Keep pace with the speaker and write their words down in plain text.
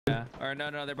Yeah. Or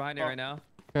no, they're behind it right now.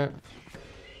 Okay.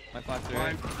 My flash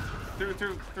through.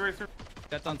 Through.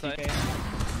 That's on site.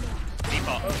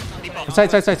 Default.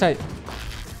 Sight.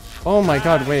 Oh my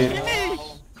god, wait.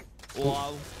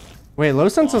 Wow. Wait, low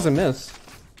sense doesn't miss.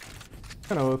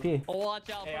 Kind of OP. Oh, watch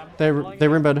out. Hey, They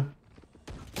room bed.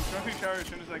 Jumping shower as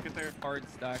soon as I get there. Hard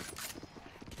stack.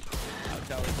 Out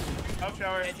shower. Out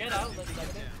shower. Hey, Jet out. Let's get it.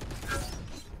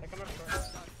 Hey, come up short.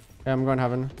 Yeah, I'm going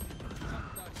heaven.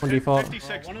 One default.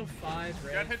 56.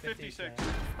 105. Jet hit 56.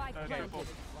 Triple.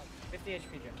 50 HP,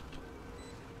 Jet.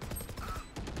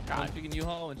 God. You can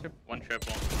U-haul and triple. One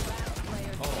triple.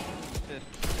 Oh, shit.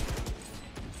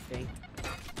 Dang.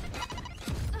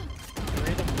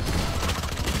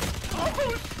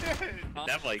 Oh shit!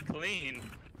 Definitely clean.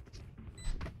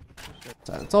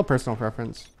 It's all personal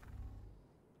preference.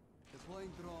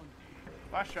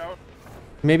 Last shower.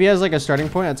 Maybe as like a starting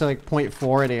point, I'd say like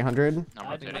 0.4 at 800. I'm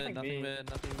I rotating. think Nothing B.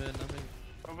 mid.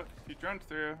 Oh, but he drowned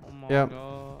through. Oh my Yep.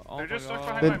 god. Oh They're my just stuck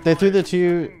god. behind my They threw the mine.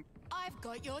 two. I've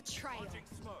got your trail.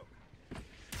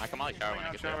 I come out shower when I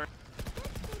Out get shower. there.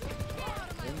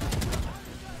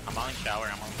 I'm on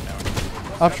shower.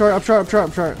 Up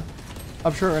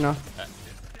short right now.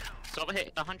 Silva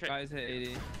hit 100. Guys hit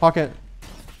 80. Pocket.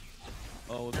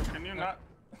 Oh, Can you not?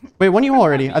 Wait, one U-haul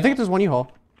already. I think there's one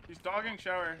U-haul. He's dogging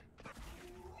shower.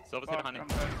 Silva's hit Fuck, 100. I'm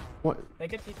dead. What? They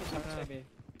could TP some B.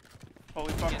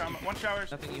 Holy fuck, I'm one shower.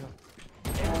 nothing you.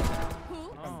 Who?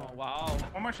 Oh, wow.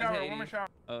 One more Guys shower, hit one more 80. shower.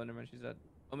 Oh, never mind. She's dead.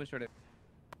 Almost short A.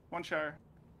 One shower.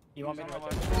 You want me He's to on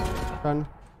the rotate? left. Run.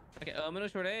 Okay, I'm gonna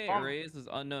short A. Bomb. Raise is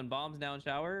unknown. Bombs down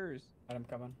showers. I'm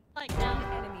coming. Like one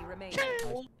enemy remaining.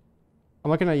 I'm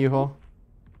looking at U-haul.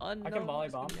 Unknown. volley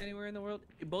This could be bomb. Anywhere in the world.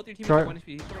 Both your teams Short. are 1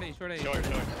 HP. Short A. Short.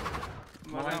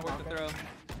 Not worth the throw.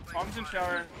 Bombs in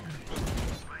shower.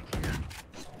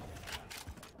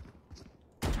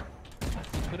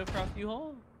 Put across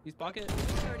U-haul. He's pocket.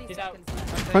 30 He's out. seconds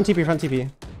left. Front TP.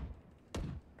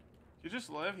 You just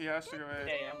live, he has to go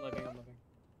Yeah, A. I'm living.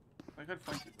 I could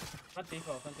flank you. Front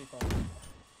default.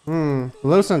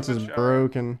 Low sense is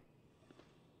broken.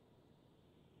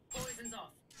 I'm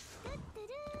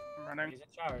running. He's in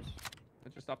showers.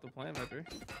 Just stop the plant, Viper.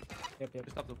 Yep.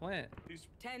 Just stop the plant. He's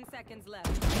 10 seconds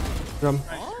left. Drum.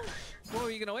 Oh? What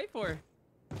were you gonna wait for?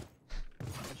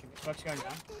 What's going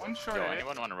down? one short Yo, A.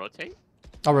 anyone want to rotate?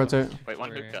 I'll rotate. Wait, one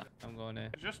Sorry, hookah. I'm going A.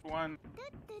 Just one.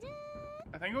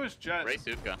 I think it was Jet. Race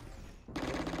hookah.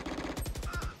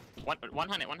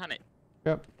 100.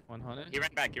 Yep. 100. He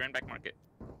ran back market.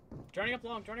 Joining up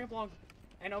long.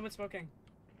 And Omen smoking.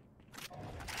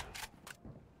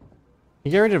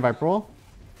 You get ready to Viper roll?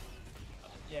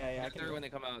 Yeah, I After can. when they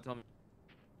come out, tell me.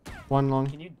 One long.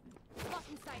 Can you?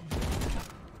 Can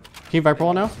you Viper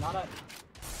roll now? Not a.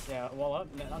 Yeah, wall up.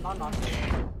 Not.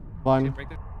 One. Break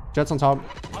the Jet's on top.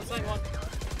 On site one.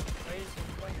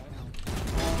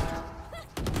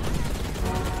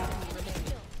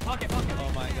 Pocket.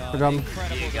 Oh my god. Good job.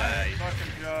 Incredible, You guys. guys.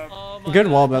 Fucking job. Oh my Good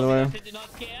god, wall, by the Tommy, way. that did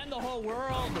not scan the whole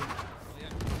world. Oh, yeah.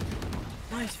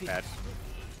 Nice feed. Bad.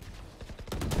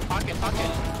 Pocket.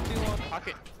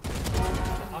 Pocket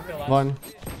left. One.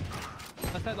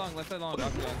 Left side long.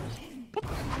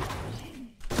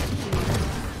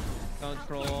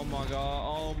 Control. Oh my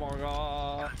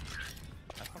god.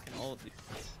 I fucking ult.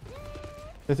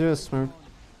 They threw a smoke.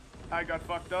 I got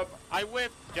fucked up. I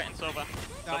whip. Jet and Silva.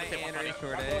 Guy Silva's hit and 100. Ray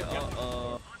short A.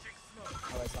 Uh-oh.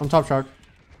 I'm top shark.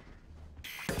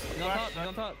 He's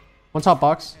on top. One top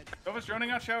box. Nova's running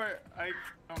out shower. I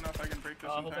don't know if I can break this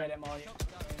in Hopefully I time. didn't molly.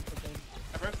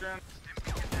 I pressed drown.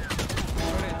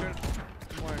 Short A.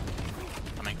 More.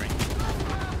 I'm in green.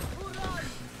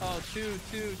 Oh, two.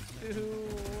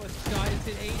 Sky's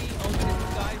hit 80. Open is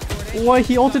Sky short A. What?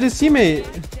 He ulted his teammate.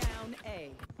 Down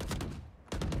A.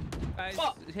 Guys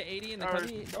hit 80 in the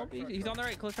Alright. cubby. Nope, he's on the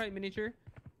right. Close right miniature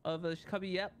of a cubby.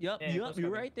 Yep. Yeah, You're close cubby.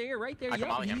 right there. I can Yep.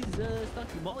 molly him. He's stuck.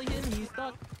 You molly him. He's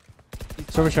stuck.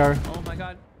 Silver shower. Oh my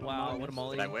god. Wow. What a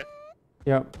molly. Did I whip?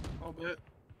 Yep. A little bit.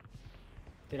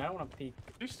 Dude, I don't want to peek.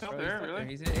 He's still Bro, there, stuck really?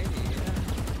 He's hit 80. Yeah.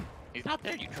 He's not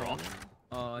there, you troll.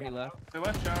 Oh, he left. They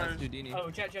left That's showers. Houdini. Oh,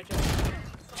 Jet.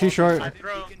 Too short. I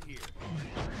throw.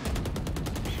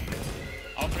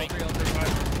 All three.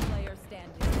 Player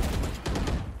standing.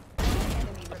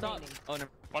 Enemy Stop. remaining. Oh no.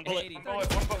 One bullet. 80. One bullet.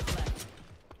 Left.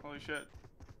 Holy shit.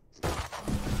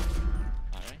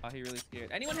 Alright. Oh, he really scared.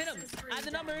 Anyone hit him? Add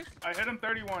the numbers. I hit him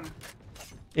 31.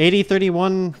 80,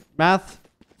 31 math.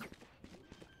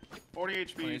 40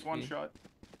 HP. 20 He's one HP. shot.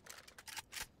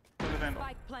 For the Vandal.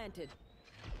 Spike planted.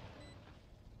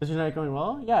 Is your night going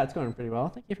well? Yeah, it's going pretty well.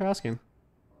 Thank you for asking.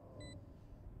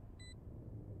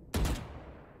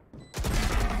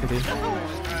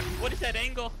 What is that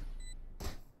angle?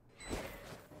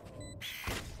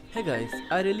 Hey guys,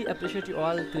 I really appreciate you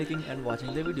all clicking and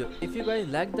watching the video. If you guys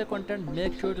like the content,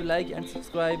 make sure to like and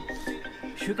subscribe.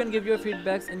 You can give your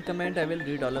feedbacks in comment, I will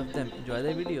read all of them. Enjoy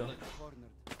the video.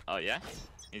 Oh yeah?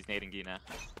 He's nading you now.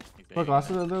 What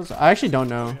glasses are those? I actually don't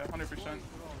know. Yeah, 100%.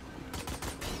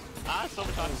 Ah,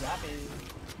 silver shot.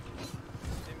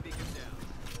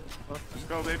 Let's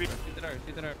go, baby. Shoot the dart,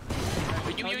 shoot the dart.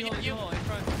 You. In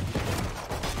front.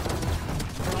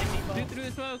 Shoot through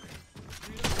the smoke.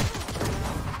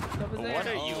 What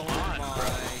are you Oh on, my bro?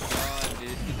 god,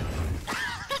 dude.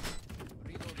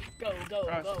 Go.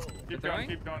 Cross. Keep throwing? going,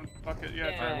 keep going. Fuck it, yeah.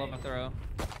 Yeah. I love my throw. One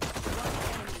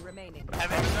enemy remaining.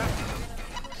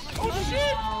 Oh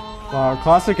shit! Wow,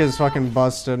 classic is fucking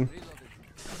busted.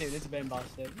 Dude, it's been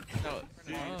busted. No,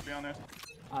 Jeez, be honest.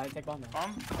 I take bomb now.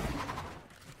 Bomb?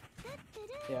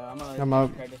 Yeah, I'm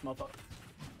up. Grab this motherfucker.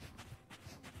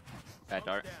 Bad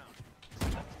dart.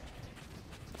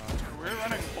 We're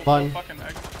running full Fun. fucking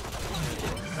egg.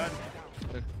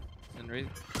 Dead. and raise.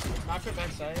 Knock your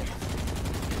back side.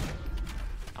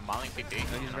 I'm mauling CT. No,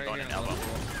 he's I'm right going here in on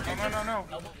the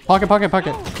elbow. No.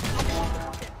 Pocket.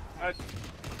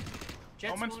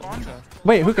 Jet Omen spawn. spawn?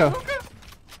 Wait, hookah.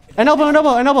 An elbow.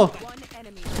 One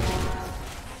enemy.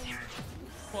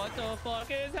 What the fuck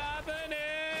is happening?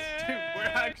 Dude, we're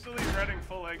actually running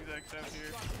full execs out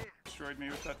here. Destroyed me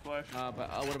with that flash. But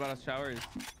what about us showers? Is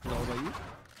that all about you?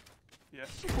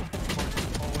 Yes.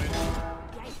 Always.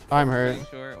 I'm hurt.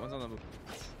 Sure. One's on the.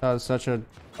 That was such an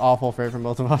awful fate from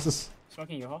both of us.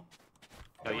 Smoking your hole.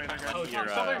 Oh, you Wait, I can't got run you. your,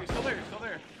 Still there, you're still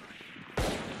there.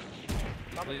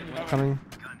 Coming.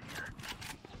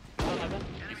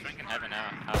 He's drinking heaven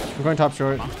now. I'm going top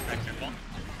short.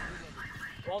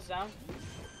 Walls down.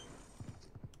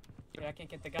 Dude, I can't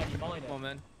get the guy. You mollied Come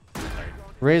on, it. man.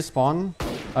 Raise spawn.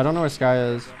 I don't know where Sky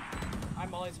is. I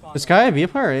mollied spawn. Is Sky a B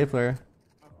player or A player?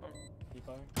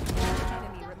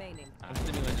 Enemy remaining. I'm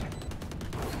stimulating.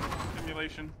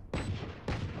 Simulation.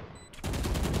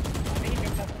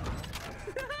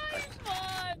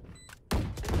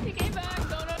 He came back.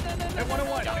 No. Hit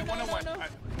 101. Hit 101.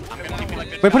 I'm gonna keep it like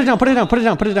this. Wait, put it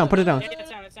down. Yeah,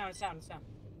 it's down.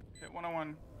 Hit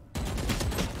 101.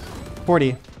 40.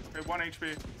 Okay, 1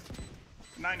 HP.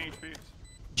 9 HP.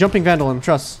 Jumping Vandal him,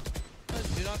 trust.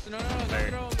 No, throw,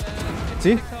 man.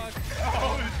 See? TikTok.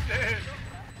 Oh shit!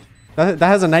 That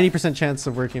has a 90% chance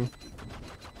of working.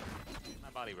 My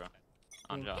body, bro.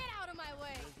 On job.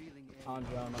 On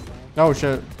drone, my man. Oh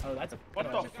shit. Oh, that's a.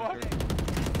 What the fuck?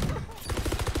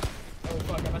 Oh,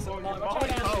 fuck. I messed up the molly. Watch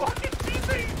Molly, out.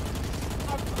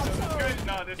 Good.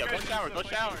 No, this Yeah, guy's go shower, just go playing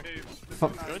shower. safe. This is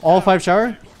F- not- all 5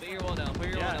 shower? Put your wall down. Put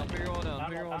your wall down. Put your wall down.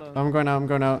 Put your wall down. Put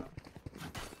your wall down.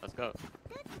 Let's go.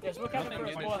 Yeah, smoke Kevin Nothing,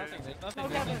 first. dude. Go There's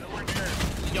ahead. nothing.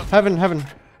 Smoke There's Kevin. Heaven.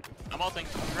 I'm ulting.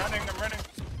 I'm running.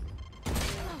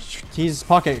 He's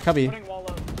pocket, cubby. Putting wall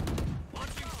up.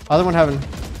 Other one heaven.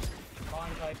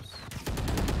 Falling pipes.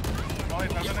 Molly,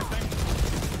 have anything?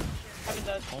 Kevin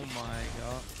dead. Oh my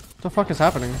god. What the fuck is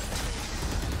happening?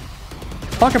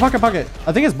 Pocket.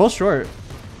 I think it's both short.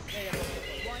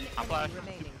 One I'm flash. enemy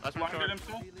remaining. Let's Blinded short. him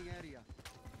still?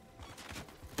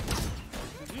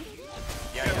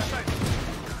 Yeah.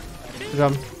 Good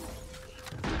job.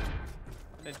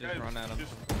 They just run at him.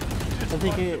 I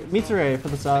think Mitsure for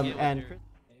the sub, and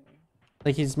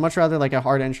like he's much rather like a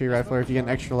hard entry rifler if you get an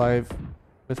extra life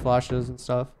with flashes and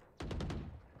stuff.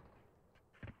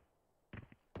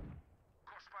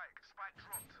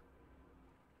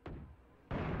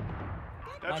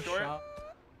 That's Nice short. shot.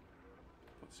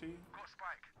 Let's see.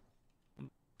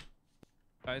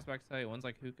 Guys back side. One's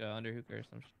like hookah, under hookah or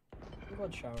some shit. I'm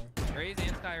going shower. Raise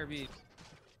and sky or beat.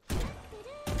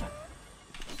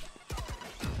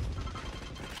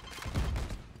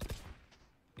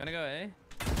 Gonna go, eh?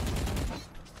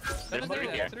 There's three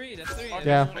here. That's three.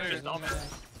 Yeah. It's just omen.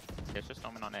 It's just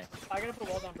omen on A. I gotta put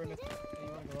wall down for a minute. Hey,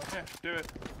 you wanna go up? Yeah, do it.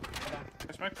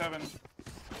 I smoked heaven.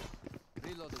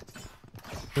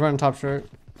 We're running top short.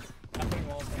 I'm putting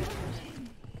walls down.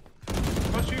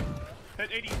 Push you. Hit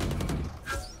 80.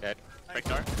 Dead. Break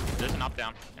dart. There's an up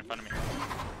down in front of me.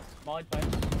 Molly pipes.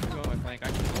 Go my flank. I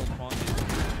can hold spawn these.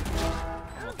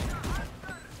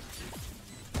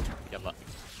 Get luck.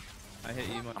 I hit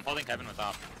you. I'm holding heaven with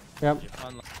op. Yep.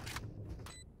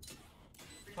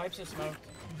 Pipes of smoke.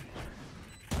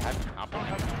 Heaven. Op on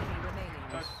heaven. Enemy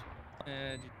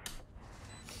remaining.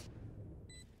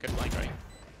 Good flank, right?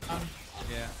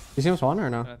 Yeah. You see him spawn or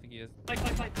no? I think he is. Fight.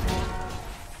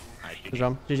 Alright, Good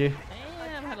job. GG.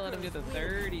 Damn, had to let him get the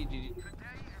 30. GG.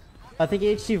 I think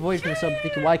HC Void for the sub.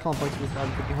 Thank you Y Complex for the sub.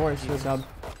 Thank you Horace for the sub.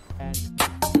 And